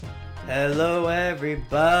Hello, everybody.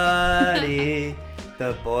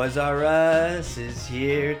 The Boys R Us is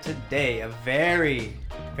here today. A very,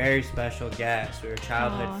 very special guest. We were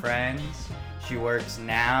childhood friends. She works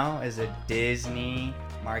now as a Disney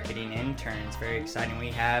marketing intern. It's very exciting. We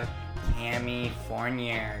have Cammie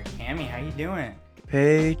Fournier. Cammie, how you doing?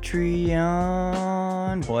 Patreon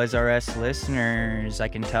Boys R Us listeners, I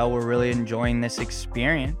can tell we're really enjoying this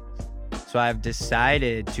experience. So I've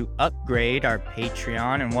decided to upgrade our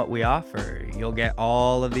Patreon and what we offer. You'll get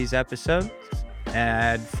all of these episodes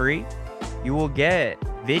ad-free. You will get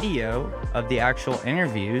video of the actual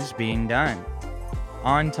interviews being done,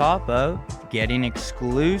 on top of getting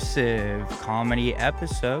exclusive comedy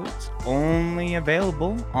episodes only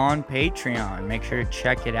available on Patreon. Make sure to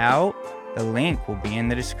check it out. The link will be in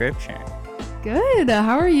the description. Good.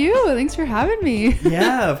 How are you? Thanks for having me.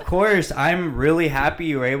 Yeah, of course. I'm really happy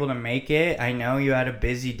you were able to make it. I know you had a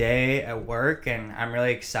busy day at work, and I'm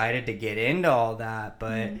really excited to get into all that.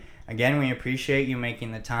 But again, we appreciate you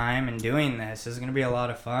making the time and doing this. This is going to be a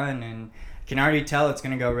lot of fun, and I can already tell it's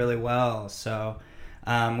going to go really well. So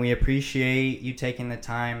we appreciate you taking the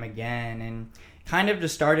time again. And kind of to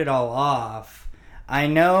start it all off, I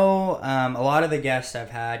know a lot of the guests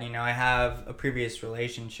I've had, I have a previous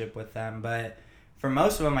relationship with them, but for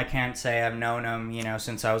most of them, I can't say I've known them,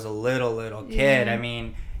 since I was a little kid. Yeah. I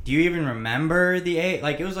mean, do you even remember the age?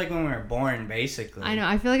 Like, it was like when we were born, basically. I know.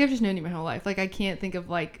 I feel like I've just known you my whole life. Like, I can't think of,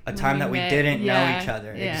 like, a time that we didn't know each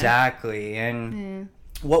other. Yeah. Exactly. And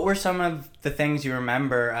what were some of the things you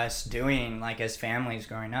remember us doing, like, as families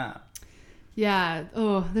growing up? Yeah.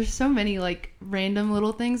 Oh, there's so many, like, random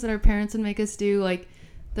little things that our parents would make us do, like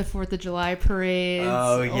the 4th of July parades.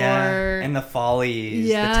 Oh, yeah. And the Follies,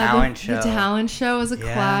 the talent show. The talent show was a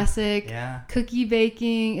classic. Yeah. Cookie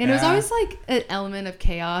baking. And it was always, like, an element of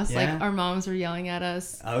chaos. Like, our moms were yelling at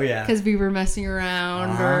us. Oh, yeah. Because we were messing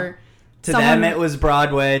around or... To them, it was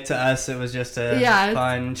Broadway. To us, it was just a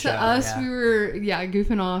fun show. To us, we were,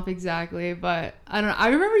 goofing off, exactly. But, I don't know. I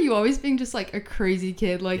remember you always being just, like, a crazy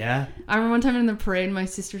kid. Like, I remember one time in the parade, my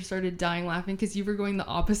sister started dying laughing because you were going the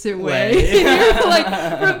opposite way. You were, like,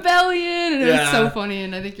 rebellion. And it was so funny.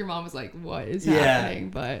 And I think your mom was like, what is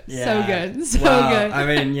happening? But so good. So good. I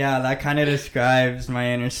mean, that kind of describes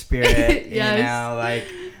my inner spirit. Like...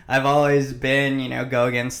 I've always been, go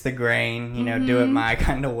against the grain, do it my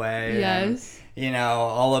kind of way. Yes. And,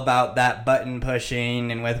 all about that button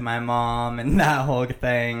pushing and with my mom and that whole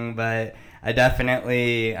thing. But I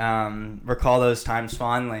definitely recall those times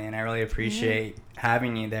fondly, and I really appreciate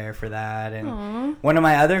having you there for that. And one of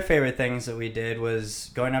my other favorite things that we did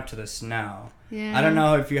was going up to the snow. Yeah. I don't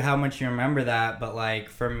know how much you remember that, but, like,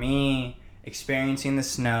 for me... experiencing the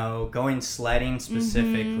snow, going sledding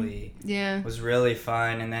specifically, was really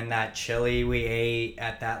fun. And then that chili we ate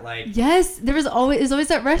at that, like... Yes, there's always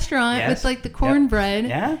that restaurant with, like, the cornbread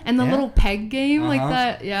and the little peg game, like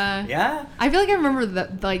that. Yeah. I feel like I remember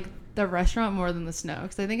that, like, the restaurant more than the snow,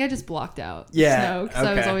 because I think I just blocked out the snow because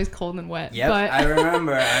I was always cold and wet. Yep, but... I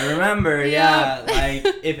remember. Like,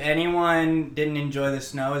 if anyone didn't enjoy the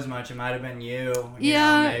snow as much, it might have been you. Maybe.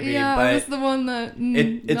 But I was the one that...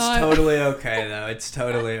 It's totally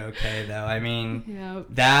okay, though. I mean,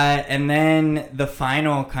 that, and then the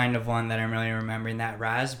final kind of one that I'm really remembering, that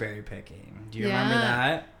raspberry picking. Do you remember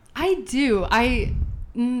that? I do.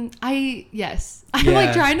 Yes. I'm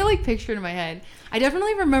like trying to like picture it in my head. I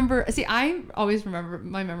definitely remember. See, I always remember,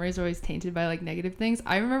 my memory is always tainted by like negative things.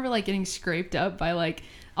 I remember like getting scraped up by like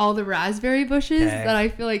all the raspberry bushes that I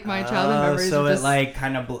feel like my childhood memories. So it like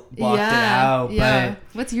kind of blocked it out. Yeah. But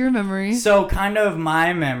what's your memory? So kind of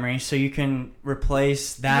my memory. So you can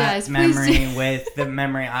replace that memory with the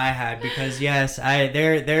memory I had, because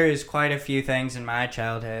there is quite a few things in my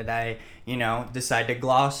childhood I decide to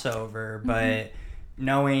gloss over, but.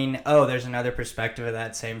 Knowing, there's another perspective of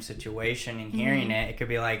that same situation, and hearing it could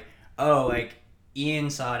be like, like Ian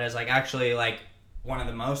saw it as like actually like one of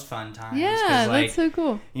the most fun times. Yeah, like, that's so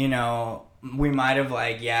cool. We might have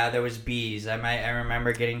like, there was bees. I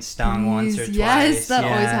remember getting stung once or twice. Yes, that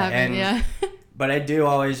always happened. But I do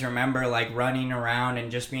always remember like running around and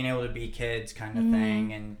just being able to be kids kind of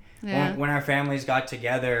thing. And when our families got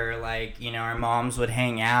together, like, our moms would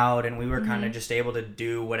hang out, and we were kind of just able to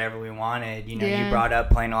do whatever we wanted. You brought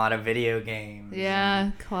up playing a lot of video games.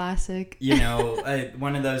 Yeah, classic.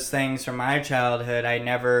 One of those things from my childhood, I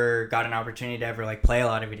never got an opportunity to ever like play a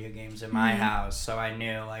lot of video games in my house. So I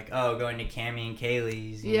knew like, going to Cammie and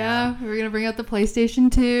Kaylee's. We were going to bring out the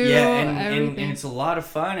PlayStation 2. Yeah, and it's a lot of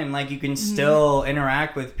fun, and like you can still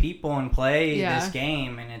interact with people and play this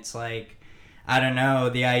game, and it's like... I don't know,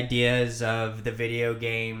 the ideas of the video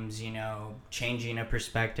games, you know, changing a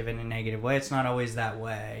perspective in a negative way. It's not always that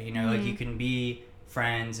way. You know, like you can be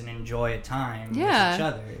friends and enjoy a time with each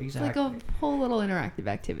other. Exactly. It's like a whole little interactive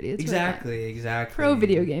activity. It's exactly. Pro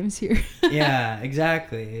video games here. Yeah,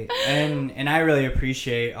 exactly. And I really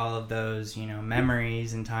appreciate all of those, you know,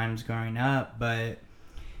 memories and times growing up. But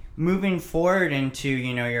moving forward into,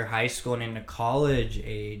 you know, your high school and into college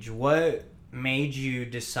age, what made you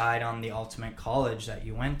decide on the ultimate college that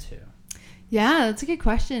you went to? Yeah, that's a good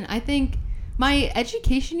question. I think my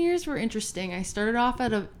education years were interesting. I started off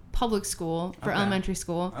at a public school for elementary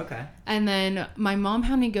school. Okay. And then my mom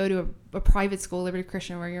had me go to a private school, Liberty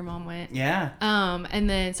Christian, where your mom went. Yeah. And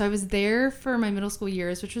then so I was there for my middle school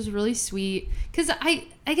years, which was really sweet because I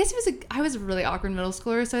guess I was a really awkward middle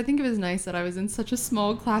schooler, so I think it was nice that I was in such a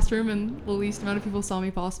small classroom and the least amount of people saw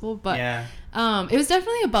me possible. But it was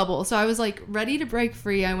definitely a bubble. So I was like ready to break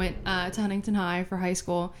free. I went to Huntington High for high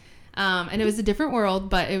school. And it was a different world,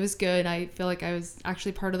 but it was good. I feel like I was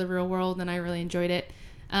actually part of the real world and I really enjoyed it.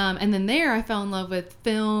 And then there I fell in love with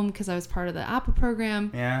film because I was part of the APA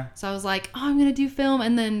program. Yeah. So I was like, oh, I'm going to do film.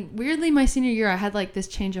 And then weirdly, my senior year, I had like this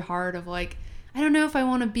change of heart of like, I don't know if I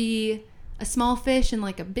want to be a small fish in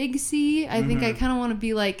like a big sea. I think I kind of want to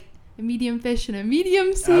be like a medium fish in a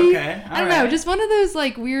medium sea. Okay. I don't know. Just one of those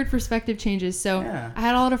like weird perspective changes. So I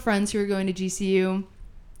had a lot of friends who were going to GCU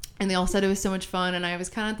and they all said it was so much fun. And I was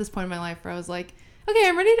kind of at this point in my life where I was like, okay,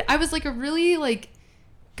 I'm ready. I was like a really like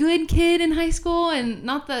good kid in high school, and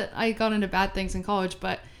not that I got into bad things in college,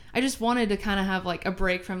 but I just wanted to kind of have like a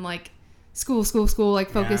break from like school, like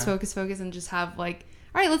focus, and just have like,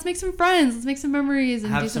 all right, let's make some friends, let's make some memories,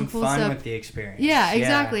 and have do some cool fun stuff with the experience. Yeah,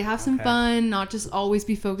 exactly. Have some fun, not just always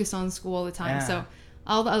be focused on school all the time. So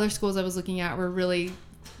all the other schools I was looking at were really,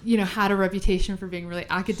 you know, had a reputation for being really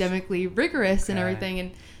academically rigorous and everything,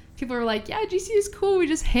 and people were like, yeah, GCU is cool. We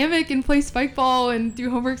just hammock and play spike ball and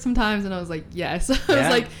do homework sometimes. And I was like, yes. I was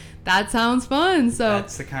like, that sounds fun. So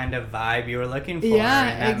that's the kind of vibe you were looking for. Yeah,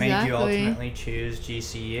 and that made you ultimately choose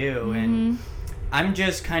GCU. And I'm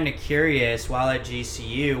just kind of curious, while at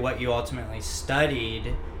GCU, what you ultimately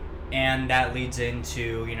studied, and that leads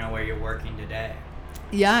into, you know, where you're working today.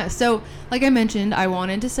 Yeah. So like I mentioned, I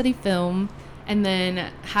wanted to study film and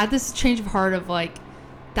then had this change of heart of like,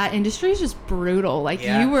 that industry is just brutal. Like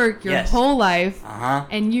you work your whole life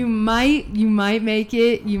and you might make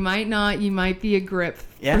it, you might not, you might be a grip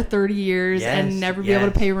for 30 years and never be able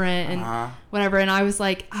to pay rent and whatever. And I was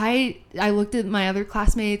like, I looked at my other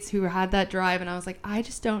classmates who had that drive and I was like, I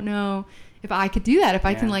just don't know if I could do that. If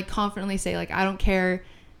I can like confidently say like, I don't care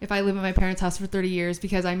if I live at my parents' house for 30 years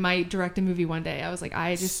because I might direct a movie one day. I was like,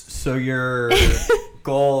 So your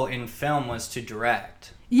goal in film was to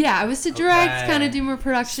direct? Yeah, I was to direct, kind of do more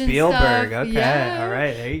production Spielberg, stuff. Okay, all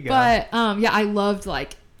right, there you go. But I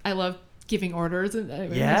loved giving orders, and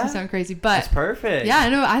it makes me sound crazy, but that's perfect. Yeah, I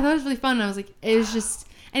know. I thought it was really fun. And I was like, it was just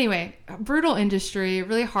anyway, brutal industry,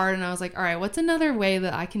 really hard. And I was like, all right, what's another way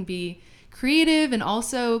that I can be creative and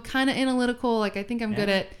also kind of analytical? Like I think I'm good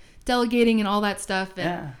at delegating and all that stuff.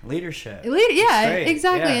 And leadership. Exactly.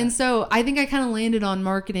 Yeah. And so I think I kind of landed on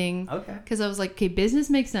marketing. Okay. Because I was like, okay, business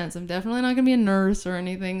makes sense. I'm definitely not going to be a nurse or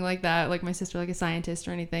anything like that. Like my sister, like a scientist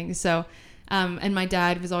or anything. So, and my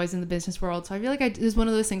dad was always in the business world. So I feel like it was one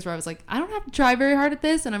of those things where I was like, I don't have to try very hard at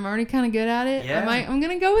this and I'm already kind of good at it. Yeah. I'm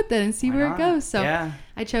going to go with it and see where it goes. So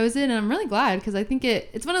I chose it and I'm really glad because I think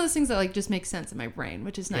it's one of those things that like just makes sense in my brain,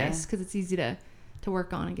 which is nice because it's easy to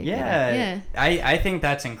work on and get good at. I think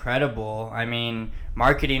that's incredible. I mean,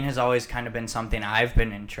 marketing has always kind of been something I've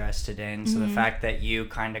been interested in. So the fact that you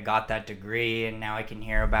kind of got that degree and now I can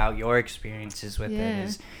hear about your experiences with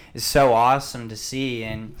it is so awesome to see.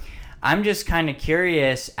 And I'm just kind of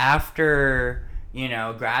curious, after, you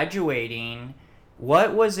know, graduating,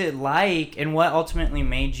 what was it like and what ultimately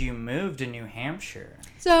made you move to New Hampshire?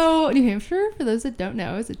 So New Hampshire, for those that don't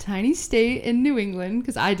know, is a tiny state in New England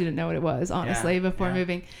because I didn't know what it was, honestly, before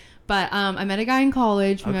moving. But I met a guy in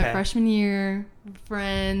college. We met freshman year,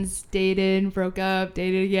 friends, dated, broke up,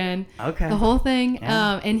 dated again. Okay. The whole thing.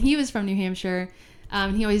 Yeah. And he was from New Hampshire.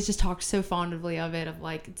 He always just talked so fondly of it, of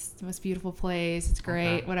like, it's the most beautiful place, it's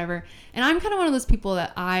great, whatever. And I'm kind of one of those people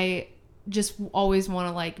that I just always want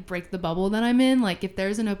to like break the bubble that I'm in. Like if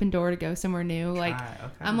there's an open door to go somewhere new, like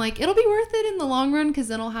I'm like, it'll be worth it in the long run because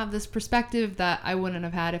then I'll have this perspective that I wouldn't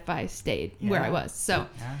have had if I stayed where I was. So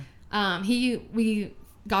we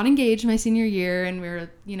got engaged my senior year and we were,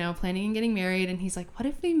 you know, planning on getting married, and he's like, what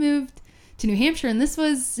if we moved to New Hampshire? And this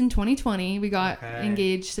was in 2020. We got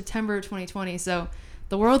engaged September 2020. So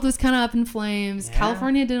the world was kind of up in flames.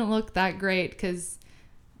 California didn't look that great because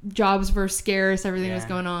jobs were scarce, everything was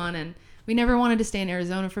going on, and we never wanted to stay in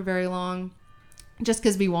Arizona for very long, just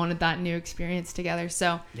because we wanted that new experience together.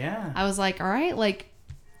 So yeah, I was like, all right, like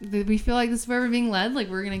we feel like this is where we're being led. Like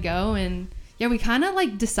we're gonna go. And yeah, we kind of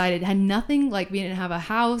like decided, had nothing, like we didn't have a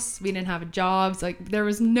house, we didn't have a job. Like there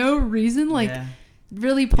was no reason like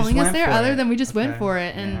really pulling us there other than we just went for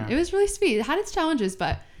it. And it was really sweet. It had its challenges,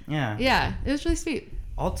 but yeah, it was really sweet.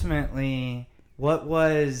 Ultimately, what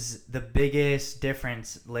was the biggest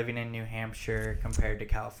difference living in New Hampshire compared to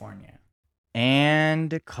California?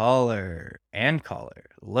 And color.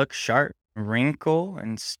 Look sharp, wrinkle,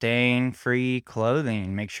 and stain-free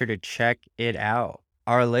clothing. Make sure to check it out.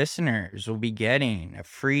 Our listeners will be getting a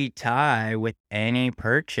free tie with any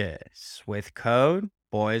purchase with code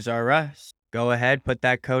BoysRUs. Go ahead, put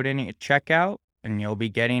that code in at checkout, and you'll be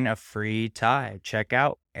getting a free tie.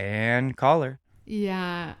 Checkout and collar.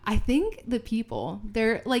 Yeah, I think the people,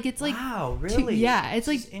 they're like, it's like, wow, really? It's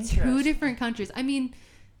like two different countries. I mean,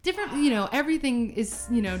 different, you know, everything is,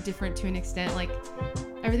 you know, different to an extent. Like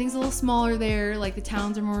everything's a little smaller there. Like the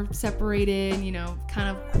towns are more separated, you know, kind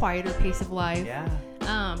of quieter pace of life. Yeah.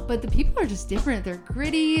 But the people are just different. They're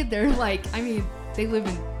gritty. They're like, I mean, they live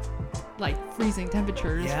in like freezing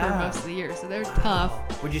temperatures for most of the year. So they're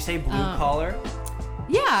tough. Would you say blue collar?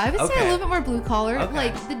 Yeah, I would say a little bit more blue collar. Okay.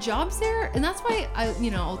 Like the jobs there, and that's why I,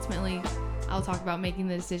 you know, ultimately I'll talk about making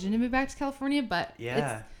the decision to move back to California. But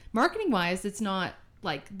it's, marketing wise, it's not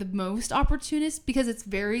like the most opportunist, because it's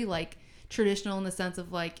very like traditional in the sense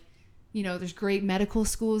of like, you know, there's great medical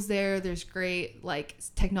schools there. There's great like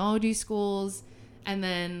technology schools. And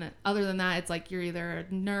then other than that, it's like you're either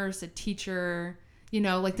a nurse, a teacher, you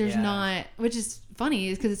know, like there's not, which is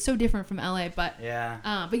funny because it's so different from LA. But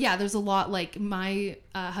yeah, there's a lot. Like my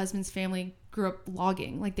husband's family grew up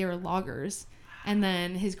logging, like they were loggers. And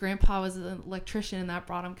then his grandpa was an electrician, and that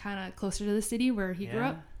brought him kind of closer to the city where he grew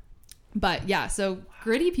up. But yeah, so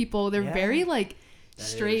gritty people, they're very like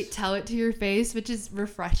straight, tell it to your face, which is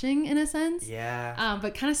refreshing in a sense. Yeah.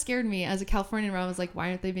 But kind of scared me as a Californian, where I was like, why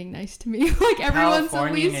aren't they being nice to me? Like everyone's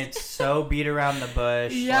at least. It's so beat around the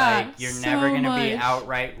bush. Like you're never gonna be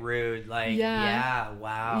outright rude. Like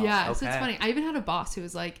wow. Yeah. Okay. So it's funny. I even had a boss who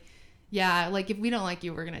was like, yeah, like if we don't like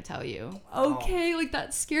you, we're gonna tell you. Okay. Like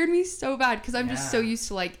that scared me so bad, because I'm just so used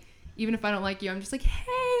to like, even if I don't like you, I'm just like,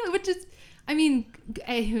 hey, which is, I mean,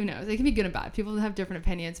 hey, who knows? It can be good and bad. People have different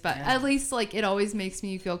opinions, but at least like it always makes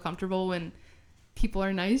me feel comfortable when people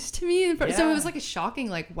are nice to me. So it was like a shocking,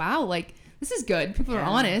 like, wow, like this is good. People are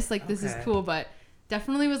honest. Like this is cool, but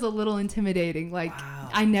definitely was a little intimidating. Like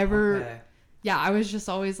I never, I was just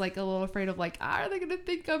always like a little afraid of like, are they gonna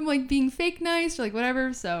think I'm like being fake nice or like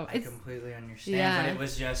whatever? So I completely understand, but it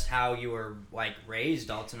was just how you were like raised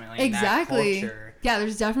ultimately. In that culture. Yeah,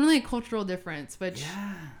 there's definitely a cultural difference, which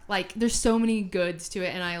like there's so many goods to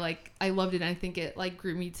it, and I loved it, and I think it like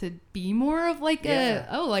grew me to be more of like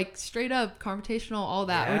like straight up confrontational, all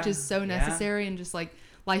that, which is so necessary and just like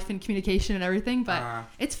life and communication and everything. But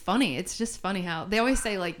it's funny. It's just funny how they always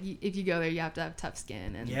say like if you go there, you have to have tough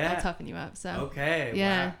skin, and they'll toughen you up. So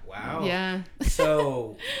wow. Yeah.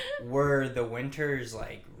 So were the winters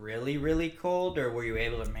like really cold, or were you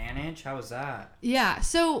able to manage? How was that? Yeah.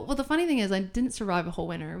 So well, the funny thing is I didn't survive a whole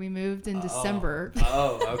winter. We moved in December.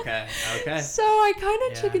 Okay. So I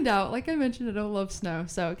kind of chickened out. Like I mentioned, I don't love snow,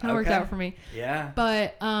 so it kind of worked out for me. Yeah.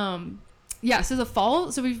 But so the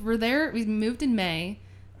fall. So we were there. We moved in May.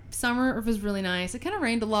 Summer was really nice. It kind of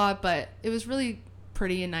rained a lot, but it was really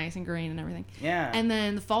pretty and nice and green and everything. Yeah. And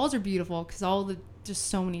then the falls are beautiful because just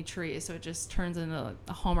so many trees, so it just turns into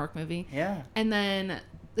a Hallmark movie. Yeah. And then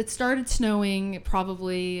it started snowing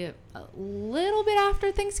probably a little bit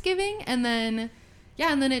after Thanksgiving, and then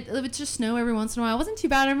it would just snow every once in a while. It wasn't too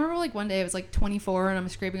bad. I remember like one day it was like 24 and I'm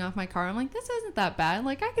scraping off my car. I'm like, this isn't that bad.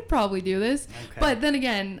 Like I could probably do this. Okay. But then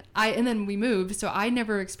again, then we moved, so I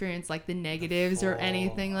never experienced like the negatives or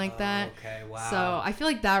anything like that. Okay, wow. So I feel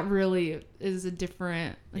like that really is a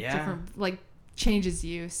different like changes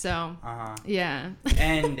you. So yeah.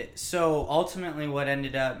 And so ultimately what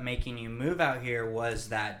ended up making you move out here was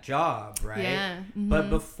that job, right? Yeah. Mm-hmm. But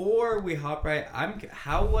before we hop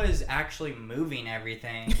how was actually moving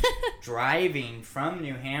everything, driving from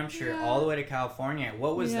New Hampshire all the way to California?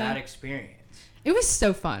 What was that experience? It was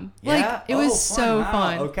so fun. Like it was so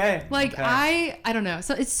fun. Okay. Like I don't know.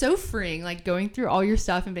 So it's so freeing, like going through all your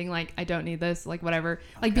stuff and being like, I don't need this, like whatever.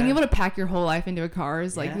 Like being able to pack your whole life into a car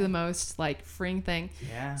is like the most like freeing thing.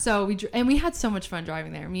 Yeah. So we had so much fun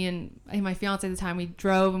driving there. Me and my fiance at the time, we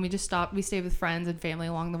drove and we just stopped. We stayed with friends and family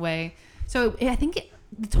along the way. So I think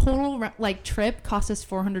the total like trip cost us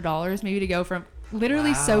 $400 maybe to go from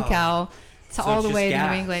literally SoCal to all the way to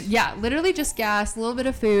New England. Yeah, literally just gas, a little bit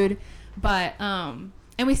of food. But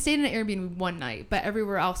And we stayed in an Airbnb one night, but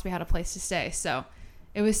everywhere else we had a place to stay. So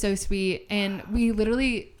it was so sweet. And we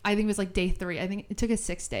literally, I think it was like day 3. I think it took us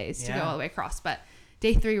 6 days to go all the way across. But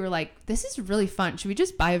day 3, we're like, this is really fun. Should we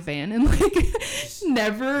just buy a van and like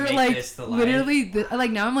never like literally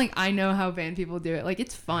like now I'm like, I know how van people do it. Like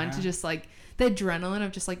it's fun to just like the adrenaline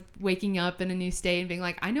of just like waking up in a new state and being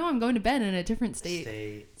like, I know I'm going to bed in a different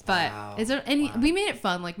state. But is there any, we made it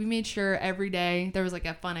fun. Like we made sure every day there was like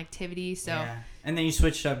a fun activity. So and then you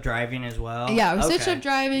switched up driving as well. Yeah, we switched up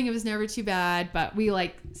driving. It was never too bad, but we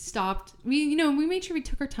like stopped. We made sure we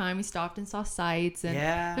took our time. We stopped and saw sights, and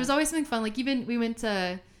there was always something fun. Like even we went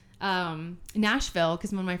to Nashville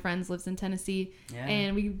because one of my friends lives in Tennessee,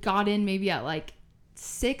 and we got in maybe at like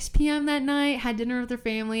 6 p.m. that night, had dinner with her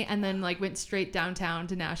family, and then like went straight downtown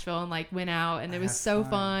to Nashville and like went out, and it was so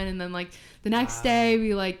fun. And then like the next day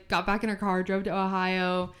we like got back in our car, drove to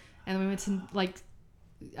Ohio, and then we went to like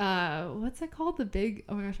what's that called, the big,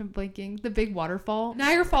 oh my gosh, I'm blanking, the big waterfall,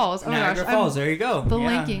 Niagara Falls. Niagara Falls, there you go. The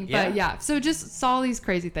linking, but so just saw these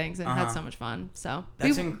crazy things and had so much fun. So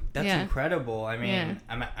that's incredible. I mean,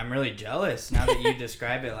 I'm really jealous now that you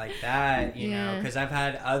describe it like that, you know, because I've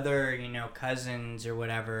had other, cousins or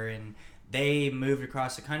whatever, and they moved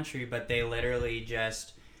across the country, but they literally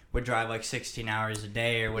just would drive like 16 hours a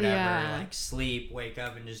day or whatever, like sleep, wake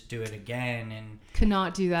up, and just do it again. And could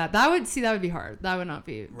not do that. That would be hard. That would not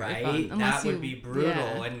be right. Fun, that would be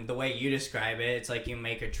brutal. And the way you describe it, it's like you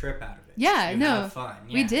make a trip out of it. Yeah, you no, have fun.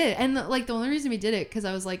 We did, and like the only reason we did it because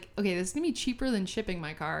I was like, okay, this is gonna be cheaper than shipping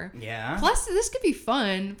my car. Yeah. Plus, this could be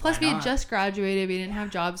fun. Plus, we had just graduated. We didn't have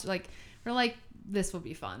jobs. Like, we're like, this will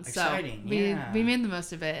be fun. Exciting. So we made the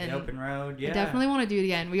most of it. And the open road. Yeah. I definitely want to do it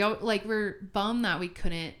again. We're bummed that we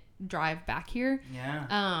couldn't drive back here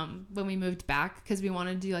when we moved back because we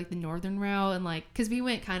wanted to do like the northern route and like because we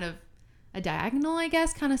went kind of a diagonal, I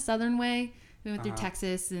guess, kind of southern way. We went through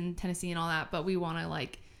Texas and Tennessee and all that, but we want to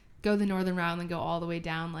like go the northern route and then go all the way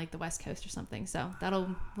down like the west coast or something. So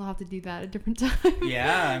we'll have to do that at a different time.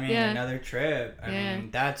 I mean another trip. I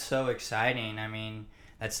mean that's so exciting. I mean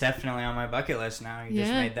that's definitely on my bucket list now. You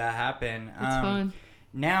just made that happen. It's fun.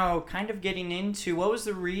 Now, kind of getting into, what was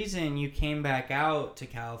the reason you came back out to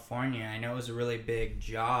California? I know it was a really big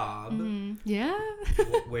job. Yeah.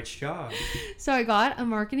 Which job? So I got a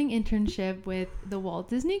marketing internship with the Walt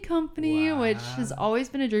Disney Company, which has always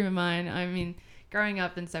been a dream of mine. I mean, growing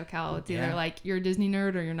up in SoCal, it's either like you're a Disney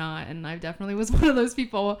nerd or you're not, and I definitely was one of those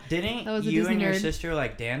people. Didn't you and your sister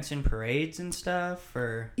like dance in parades and stuff?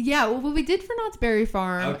 Or well, we did for Knott's Berry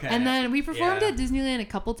Farm, and then we performed at Disneyland a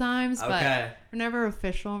couple times, but we're never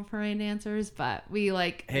official parade dancers. But we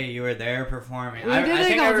like, hey, you were there performing. I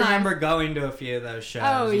think I remember going to a few of those shows.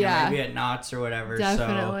 Oh yeah, maybe at Knott's or whatever.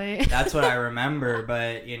 Definitely, so that's what I remember.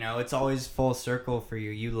 But it's always full circle for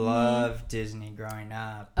you. You loved Disney growing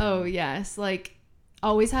up. Oh yes, like.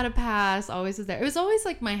 Always had a pass, always was there. It was always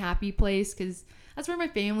like my happy place because that's where my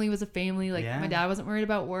family was a family. Like my dad wasn't worried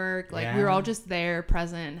about work. Like we were all just there,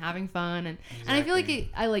 present, and having fun. And I feel like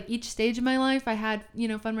I like each stage of my life, I had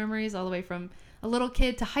fun memories all the way from a little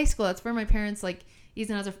kid to high school. That's where my parents like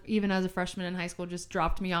even as a freshman in high school just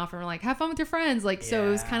dropped me off and were like, have fun with your friends. Like so it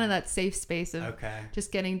was kind of that safe space of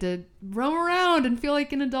just getting to roam around and feel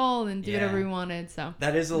like an adult and do whatever we wanted. So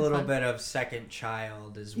that is a little bit of second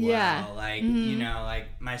child as well. Yeah. Like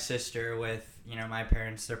like my sister with my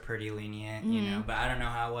parents, they're pretty lenient, but I don't know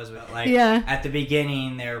how it was, but like at the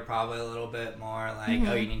beginning they were probably a little bit more like,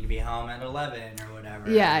 oh, you need to be home at 11 or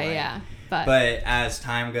whatever. But as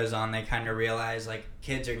time goes on, they kind of realize like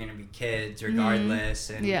kids are gonna be kids regardless,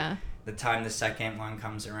 and the time the second one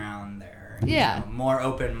comes around, they're more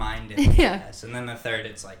open-minded, I guess. And then the third,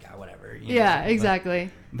 it's like whatever. Exactly.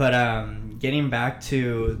 But getting back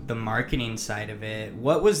to the marketing side of it,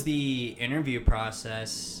 what was the interview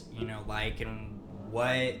process like, and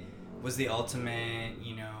what was the ultimate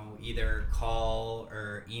either call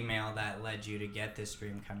or email that led you to get this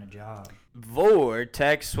dream kind of job?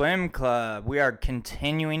 Vortex Swim Club. We are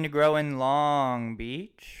continuing to grow in Long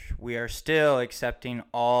Beach. We are still accepting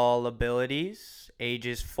all abilities,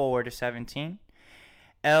 ages 4 to 17.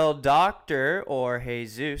 El Doctor, or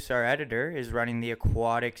Jesus, our editor, is running the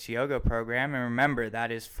aquatics yoga program. And remember,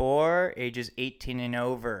 that is for ages 18 and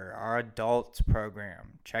over, our adults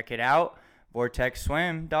program. Check it out,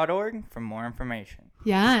 vortexswim.org, for more information.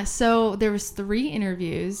 Yeah, so there was 3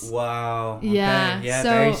 interviews. Wow. Okay. Yeah, so,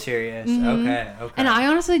 very serious. Okay. And I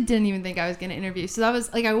honestly didn't even think I was going to interview. So that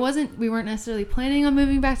was like, we weren't necessarily planning on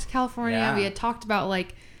moving back to California. Yeah. We had talked about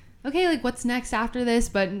like, okay, like what's next after this,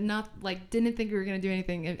 but not like, didn't think we were going to do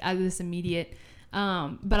anything out of this immediate.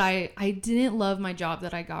 But I didn't love my job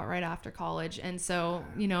that I got right after college. And so,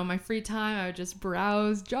 you know, my free time, I would just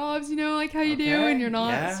browse jobs, you know, like how you do, and you're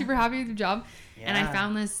not super happy with your job. And I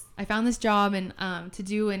found this job, and to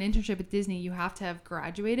do an internship at Disney, you have to have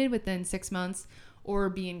graduated within 6 months or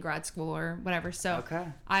be in grad school or whatever. So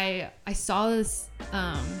I saw this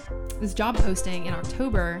this job posting in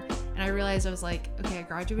October, and I realized, I was like, okay, I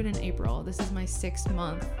graduated in April. This is my 6th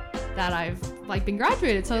month that I've like been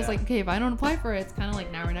graduated. So I was like, okay, if I don't apply for it, it's kind of like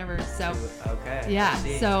now or never. So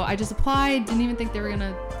so I just applied, didn't even think they were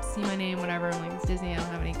gonna see my name, whatever. I'm like, it's Disney, I don't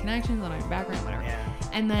have any connections, I don't have a background, whatever.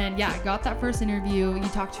 And then I got that first interview. You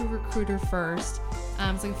talk to a recruiter first.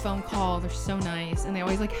 It's like a phone call. They're so nice, and they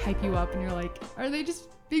always like hype you up, and you're like, are they just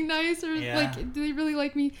being nice, or like, do they really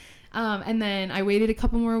like me? And then I waited a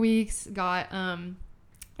couple more weeks, got an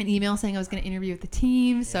email saying I was going to interview with the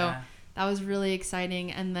team. So that was really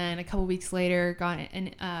exciting. And then a couple weeks later, got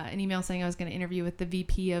an email saying I was going to interview with the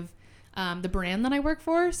VP of the brand that I work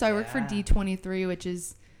for. So I work for D23, which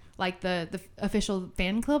is like the official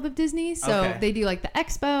fan club of Disney. So they do like the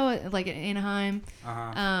expo, like in Anaheim,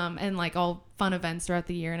 and like all fun events throughout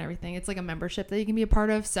the year and everything. It's like a membership that you can be a part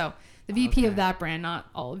of. So the VP of that brand, not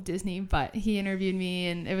all of Disney, but he interviewed me,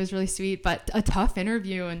 and it was really sweet, but a tough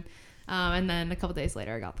interview. And then a couple days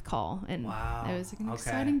later, I got the call, and it was like an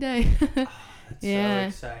exciting day. That's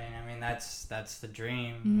so exciting. I mean, that's the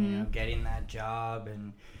dream, you know, getting that job.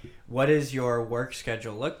 And what does your work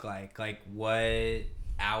schedule look like? Like, what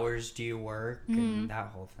hours do you work and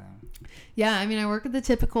that whole thing? I mean, I work at the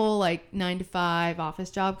typical like 9 to 5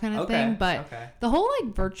 office job kind of thing, but the whole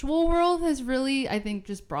like virtual world has really, I think,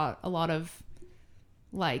 just brought a lot of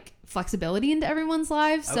like flexibility into everyone's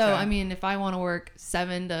lives. So I mean, if I want to work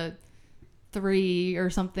 7 to 3 or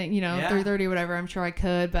something, you know, 3:30 or whatever, I'm sure I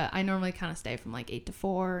could, but I normally kind of stay from like 8 to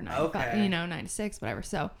 4, 9 to 5, you know, 9 to 6, whatever.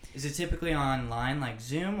 So is it typically online like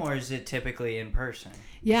Zoom, or is it typically in person?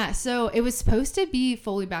 So it was supposed to be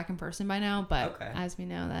fully back in person by now, but as we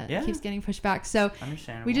know, that keeps getting pushed back. So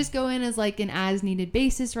we just go in as like an as needed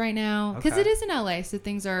basis right now, because it is in LA, so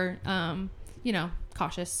things are you know,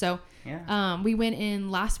 cautious. So we went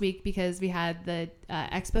in last week because we had the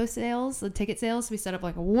expo sales, the ticket sales. So we set up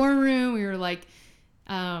like a war room. We were like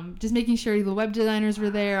just making sure the web designers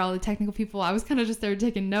were there, all the technical people. I was kind of just there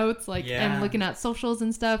taking notes, like and looking at socials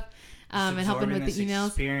and stuff, and helping with the emails.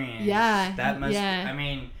 Experience. That must I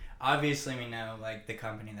mean, obviously we know like the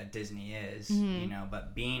company that Disney is, you know,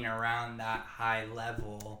 but being around that high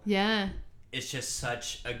level, it's just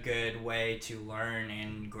such a good way to learn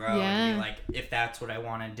and grow and be like, if that's what I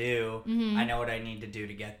want to do, I know what I need to do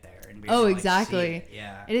to get there. And be able to, like, see it.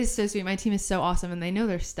 It is so sweet. My team is so awesome, and they know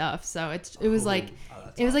their stuff. So it was like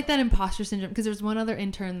like that imposter syndrome, because there's one other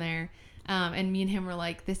intern there, and me and him were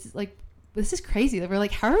like, this is crazy. We're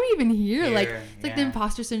like, how are we even here? Like, it's like the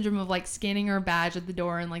imposter syndrome of like scanning our badge at the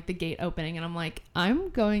door and like the gate opening, and I'm like,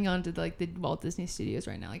 I'm going on to like the Walt Disney Studios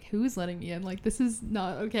right now. Like, who's letting me in? Like, this is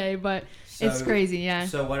not okay, but it's crazy.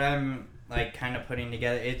 So what I'm like kind of putting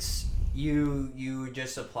together, it's you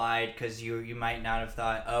just applied because you might not have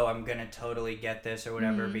thought, oh, I'm gonna totally get this or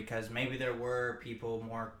whatever, because maybe there were people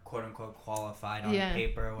more quote unquote qualified on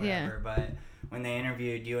paper or whatever, but when they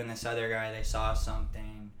interviewed you and this other guy, they saw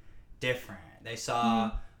something different. They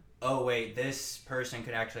saw, oh wait, this person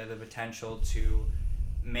could actually have the potential to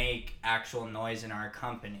make actual noise in our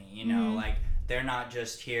company, you know, like they're not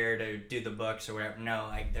just here to do the books or whatever. No,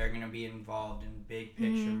 like they're gonna be involved in big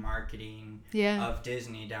picture marketing of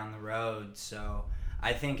Disney down the road. So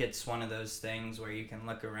I think it's one of those things where you can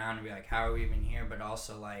look around and be like, how are we even here? But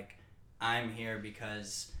also like, I'm here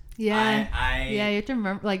because you have to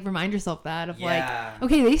remind yourself that of like,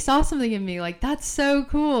 okay, they saw something in me, like that's so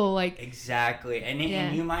cool, like exactly.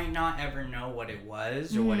 And you might not ever know what it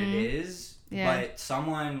was or what it is, but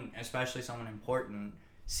someone, especially someone important,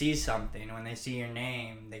 sees something. When they see your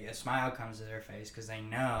name, a smile comes to their face because they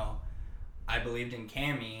know, I believed in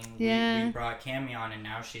Cammie. We brought Cammie on, and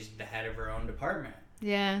now she's the head of her own department.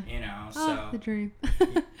 You know, so the dream.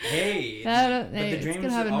 But the dream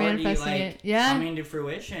is already like coming to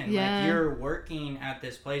fruition. Like, you're working at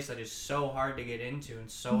this place that is so hard to get into and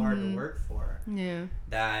so hard to work for.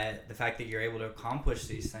 That the fact that you're able to accomplish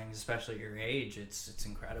these things, especially at your age, it's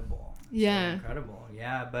incredible. It's incredible.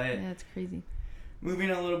 But it's crazy.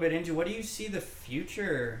 Moving a little bit into, what do you see the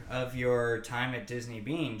future of your time at Disney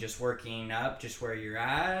being? Just working up just where you're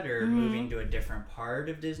at, or moving to a different part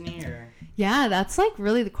of Disney? Or that's like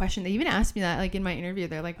really the question. They even asked me that like in my interview.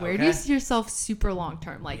 They're like, where do you see yourself super long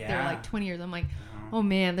term? Like they're like 20 years. I'm like, oh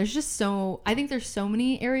man, I think there's so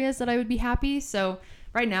many areas that I would be happy. So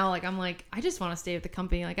right now, like, I'm like, I just want to stay with the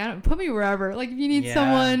company. Like, I don't put me wherever. Like, if you need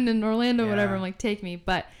someone in Orlando, whatever, I'm like, take me.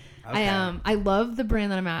 But I love the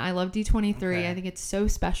brand that I'm at. I love D23. Okay. I think it's so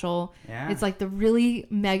special. Yeah. It's like the really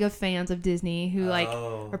mega fans of Disney who like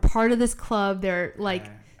are part of this club. They're like,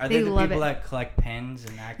 are they the people that collect pins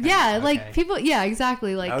and that kind of like people,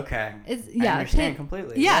 exactly. Like, it's, I understand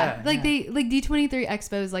completely. Like they, like D23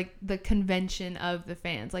 Expo is like the convention of the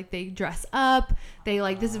fans. Like they dress up. They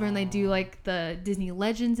like, this is when they do like the Disney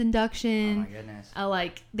Legends induction. Oh my goodness.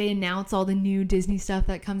 Like they announce all the new Disney stuff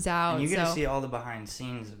that comes out. And you get to see all the behind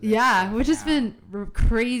scenes of this which has been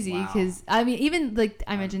crazy because I mean, even like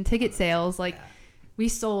I mentioned ticket sales, like we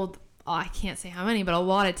sold, I can't say how many, but a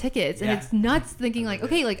lot of tickets. And it's nuts thinking like,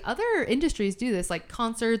 okay, like other industries do this, like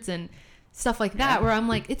concerts and stuff like that, where I'm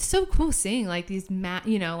like, it's so cool seeing like these,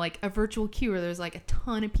 like a virtual queue where there's like a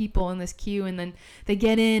ton of people in this queue and then they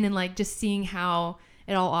get in and like just seeing how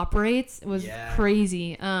it all operates was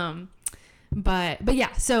crazy. But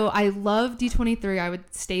yeah, so I love D23. I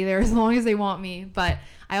would stay there as long as they want me. But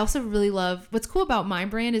I also really love, what's cool about my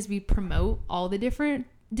brand is we promote all the different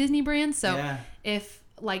Disney brands. So if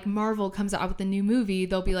like Marvel comes out with a new movie,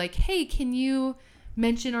 they'll be like, hey, can you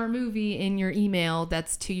mention our movie in your email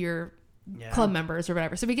that's to your club members or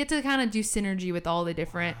whatever. So we get to kind of do synergy with all the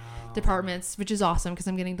different departments, which is awesome because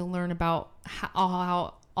I'm getting to learn about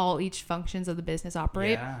how all each functions of the business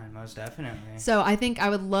operate. Yeah, most definitely. So I think I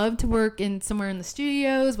would love to work in somewhere in the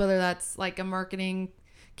studios, whether that's like a marketing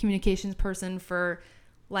communications person for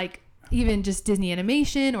like even just Disney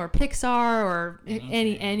Animation or Pixar or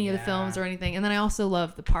any of the films or anything. And then I also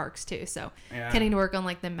love the parks too. So getting to work on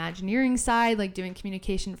like the Imagineering side, like doing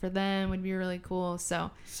communication for them would be really cool.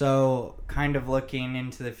 So kind of looking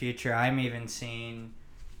into the future, I'm even seeing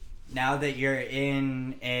now that you're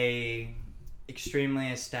in a extremely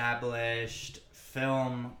established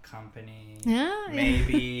film company,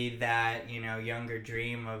 maybe that younger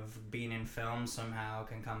dream of being in film somehow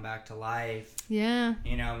can come back to life.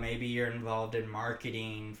 Maybe you're involved in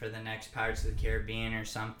marketing for the next Pirates of the Caribbean or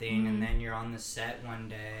something, and then you're on the set one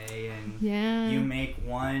day and you make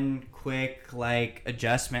one quick like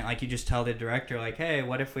adjustment, like you just tell the director like, hey,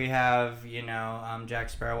 what if we have Jack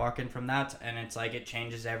Sparrow walk in from that, and it's like it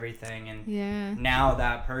changes everything, and now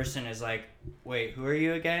that person is like, wait, who are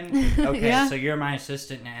you again? Okay, so you're my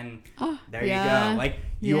assistant, and there you go. Like,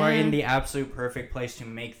 you are in the absolute perfect place to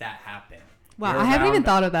make that happen. Wow, I haven't even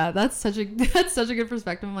thought of that. That's such a good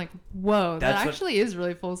perspective. I'm like, whoa, that actually is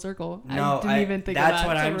really full circle. No, I didn't even think of that. That's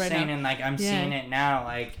what I'm saying, and like I'm seeing it now.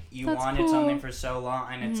 Like, you wanted something for so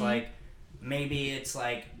long, and it's like, maybe it's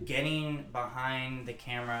like getting behind the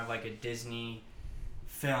camera of like a Disney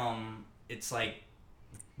film. It's like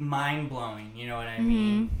mind blowing. You know what I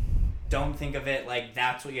mean? Don't think of it like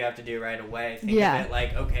that's what you have to do right away. Think of it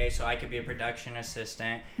like, okay, so I could be a production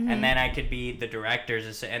assistant, and then I could be the director's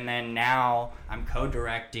assistant, and then now I'm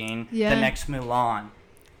co-directing the next Mulan.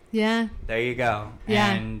 Yeah. There you go.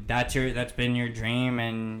 Yeah. And that's been your dream,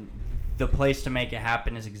 and the place to make it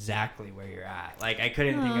happen is exactly where you're at. Like, I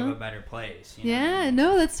couldn't think of a better place.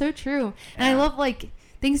 No, that's so true. And I love, like,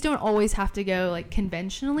 things don't always have to go, like,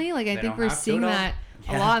 conventionally. Like, I think we're seeing that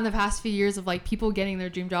a lot in the past few years of, like, people getting their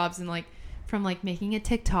dream jobs and, like, from, like, making a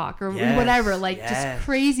TikTok or whatever. Like, just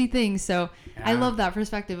crazy things. So I love that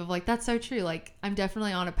perspective of, like, that's so true. Like, I'm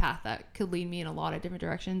definitely on a path that could lead me in a lot of different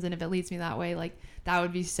directions. And if it leads me that way, like, that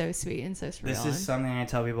would be so sweet and so surreal. This is something I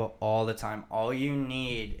tell people all the time. All you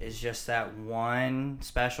need is just that one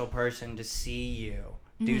special person to see you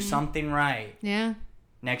do something right. Yeah.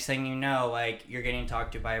 Next thing you know, like, you're getting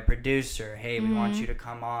talked to by a producer. Hey, we want you to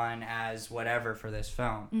come on as whatever for this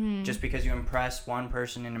film. Just because you impressed one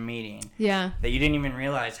person in a meeting. Yeah. That you didn't even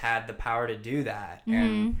realize had the power to do that.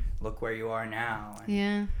 And look where you are now.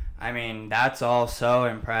 And I mean, that's all so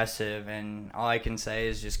impressive. And all I can say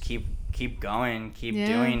is just keep going, keep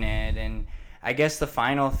doing it. And I guess the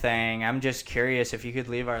final thing, I'm just curious if you could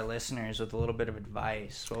leave our listeners with a little bit of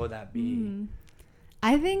advice. What would that be?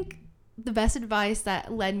 I think the best advice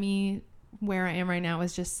that led me where I am right now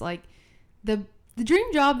is just like the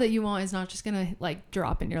dream job that you want is not just gonna like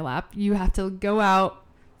drop in your lap. You have to go out,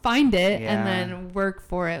 find it, and then work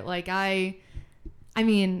for it. Like I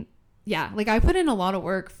mean, like I put in a lot of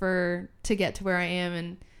work to get to where I am,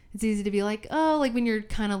 and it's easy to be like, oh, like when you're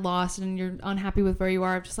kind of lost and you're unhappy with where you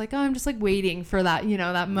are, I'm just like, oh, I'm just like waiting for that,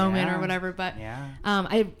 that moment or whatever. But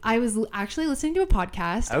I was actually listening to a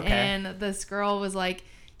podcast, and this girl was like,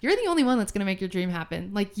 you're the only one that's going to make your dream happen.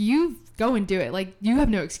 Like, you go and do it. Like, you have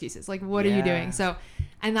no excuses. Like, what are you doing? So,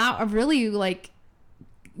 and that really, like,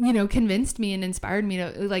 convinced me and inspired me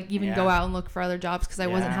to, like, even go out and look for other jobs because I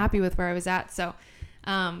wasn't happy with where I was at. So,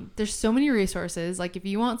 there's so many resources. Like if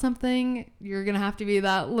you want something, you're gonna have to be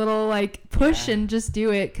that little like push and just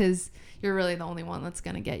do it, because you're really the only one that's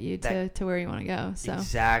gonna get you to where you want to go. So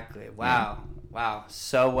exactly. Wow,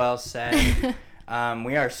 so well said.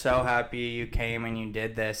 We are so happy you came and you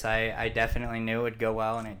did this. I definitely knew it would go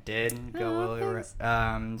well, and it did go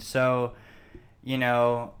well. So, you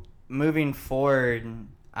know, moving forward,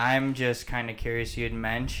 I'm just kind of curious. You had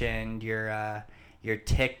mentioned your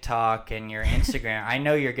TikTok and your Instagram. I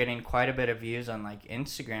know you're getting quite a bit of views on like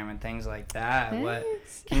Instagram and things like that. Thanks. What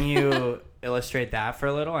can you illustrate that for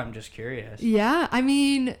a little? I'm just curious. Yeah, I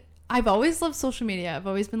mean, I've always loved social media. I've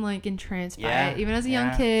always been like entranced by it. Even as a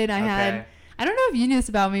young kid, I don't know if you knew this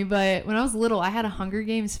about me, but when I was little, I had a Hunger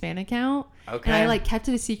Games fan account. Okay. And I like kept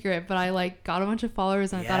it a secret, but I like got a bunch of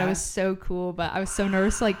followers, and I thought I was so cool, but I was so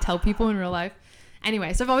nervous to like tell people in real life.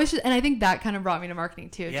 Anyway, so I've always and I think that kind of brought me to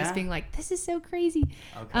marketing too, just being like, this is so crazy.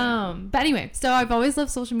 Okay. But anyway, so I've always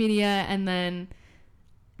loved social media, and then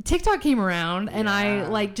TikTok came around, and I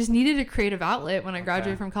like just needed a creative outlet when I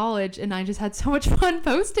graduated from college, and I just had so much fun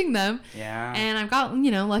posting them. Yeah. And I've gotten,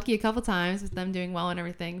 lucky a couple times with them doing well and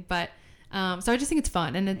everything, but so I just think it's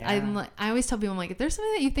fun, and I always tell people, I'm like, if there's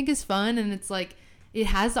something that you think is fun and it's like it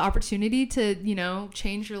has the opportunity to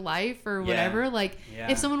change your life or whatever, like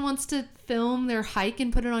if someone wants to film their hike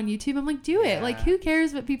and put it on YouTube, I'm like, do it. Like, who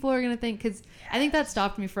cares what people are gonna think? Because I think that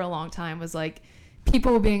stopped me for a long time, was like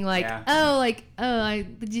people being like,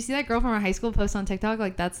 did you see that girl from our high school post on TikTok?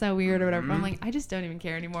 Like, that's so weird or whatever. But I'm like, I just don't even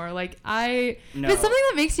care anymore. Like, if it's something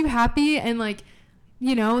that makes you happy, and like,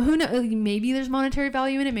 who knows, maybe there's monetary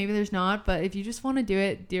value in it, maybe there's not, but if you just want to do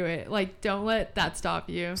it, do it. Like, don't let that stop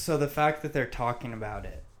you. So the fact that they're talking about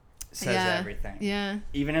it says everything. Yeah.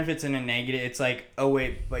 Even if it's in a negative, it's like, oh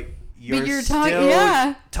wait, like you're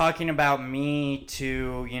still talking about me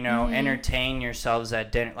to, entertain yourselves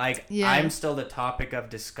at dinner. Like, I'm still the topic of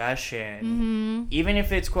discussion. Even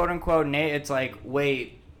if it's quote unquote, it's like,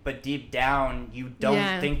 wait, but deep down, you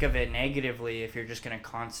don't think of it negatively if you're just going to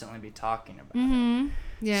constantly be talking about it.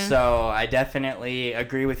 Yeah. So I definitely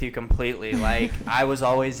agree with you completely. Like, I was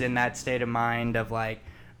always in that state of mind of like,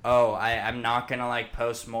 oh, I'm not going to like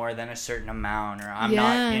post more than a certain amount, or I'm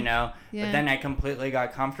not, But then I completely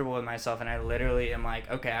got comfortable with myself, and I literally am like,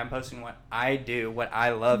 okay, I'm posting what I do, what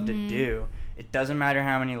I love to do. It doesn't matter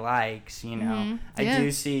how many likes, I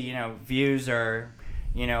do see, views are,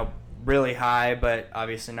 really high, but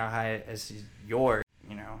obviously not high as yours,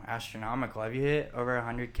 astronomical. Have you hit over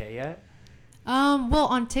 100K yet? Well,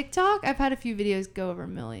 on TikTok, I've had a few videos go over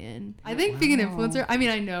 1 million. I think being an influencer, I mean,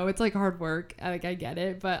 I know it's like hard work, like I get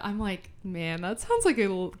it, but I'm like, man, that sounds like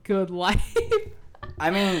a good life. I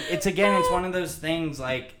mean, it's one of those things,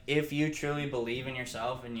 like, if you truly believe in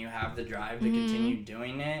yourself and you have the drive to continue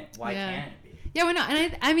doing it, why can't it be? Yeah, why not?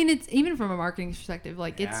 And I mean, it's even from a marketing perspective,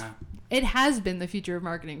 like, it has been the future of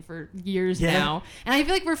marketing for years now. And I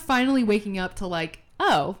feel like we're finally waking up to like,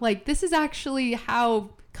 oh, like this is actually how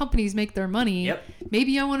companies make their money. Yep.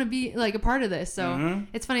 Maybe I want to be like a part of this. So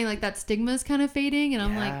it's funny, like that stigma is kind of fading, and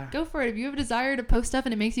I'm like, go for it. If you have a desire to post stuff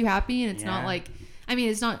and it makes you happy, and it's not like,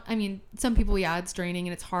 some people, it's draining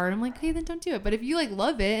and it's hard. I'm like, hey, then don't do it. But if you like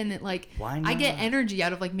love it, and it like, I get energy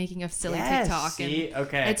out of like making a silly TikTok.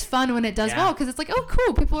 It's fun when it does well, because it's like, oh,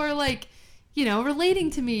 cool. People are like, relating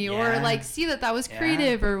to me, or like see that was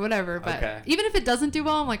creative or whatever. But even if it doesn't do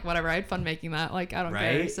well, I'm like, whatever, I had fun making that. Like, I don't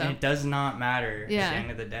care. So and it does not matter at the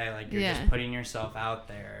end of the day. Like, you're just putting yourself out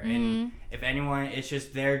there. And if anyone, it's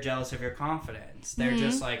just they're jealous of your confidence. They're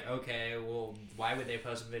just like, okay, well, why would they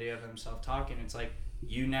post a video of themselves talking? It's like,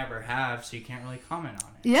 you never have, so you can't really comment on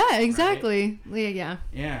it. Yeah, exactly. Right?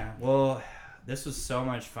 Yeah. Well, this was so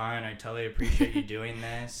much fun. I totally appreciate you doing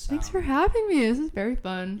this. Thanks for having me. This is very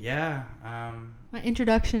fun. Yeah. My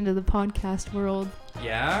introduction to the podcast world.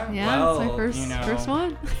 Yeah? Yeah, well, it's my first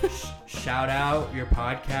one. Shout out your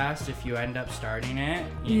podcast if you end up starting it.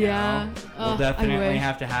 You know, we'll definitely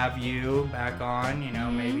have to have you back on,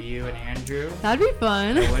 maybe you and Andrew. That'd be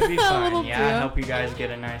fun. It would be fun. Help you guys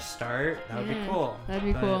get a nice start. That would be cool. That'd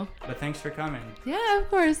be cool. But thanks for coming. Yeah, of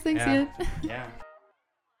course. Thanks, Ian. Yeah.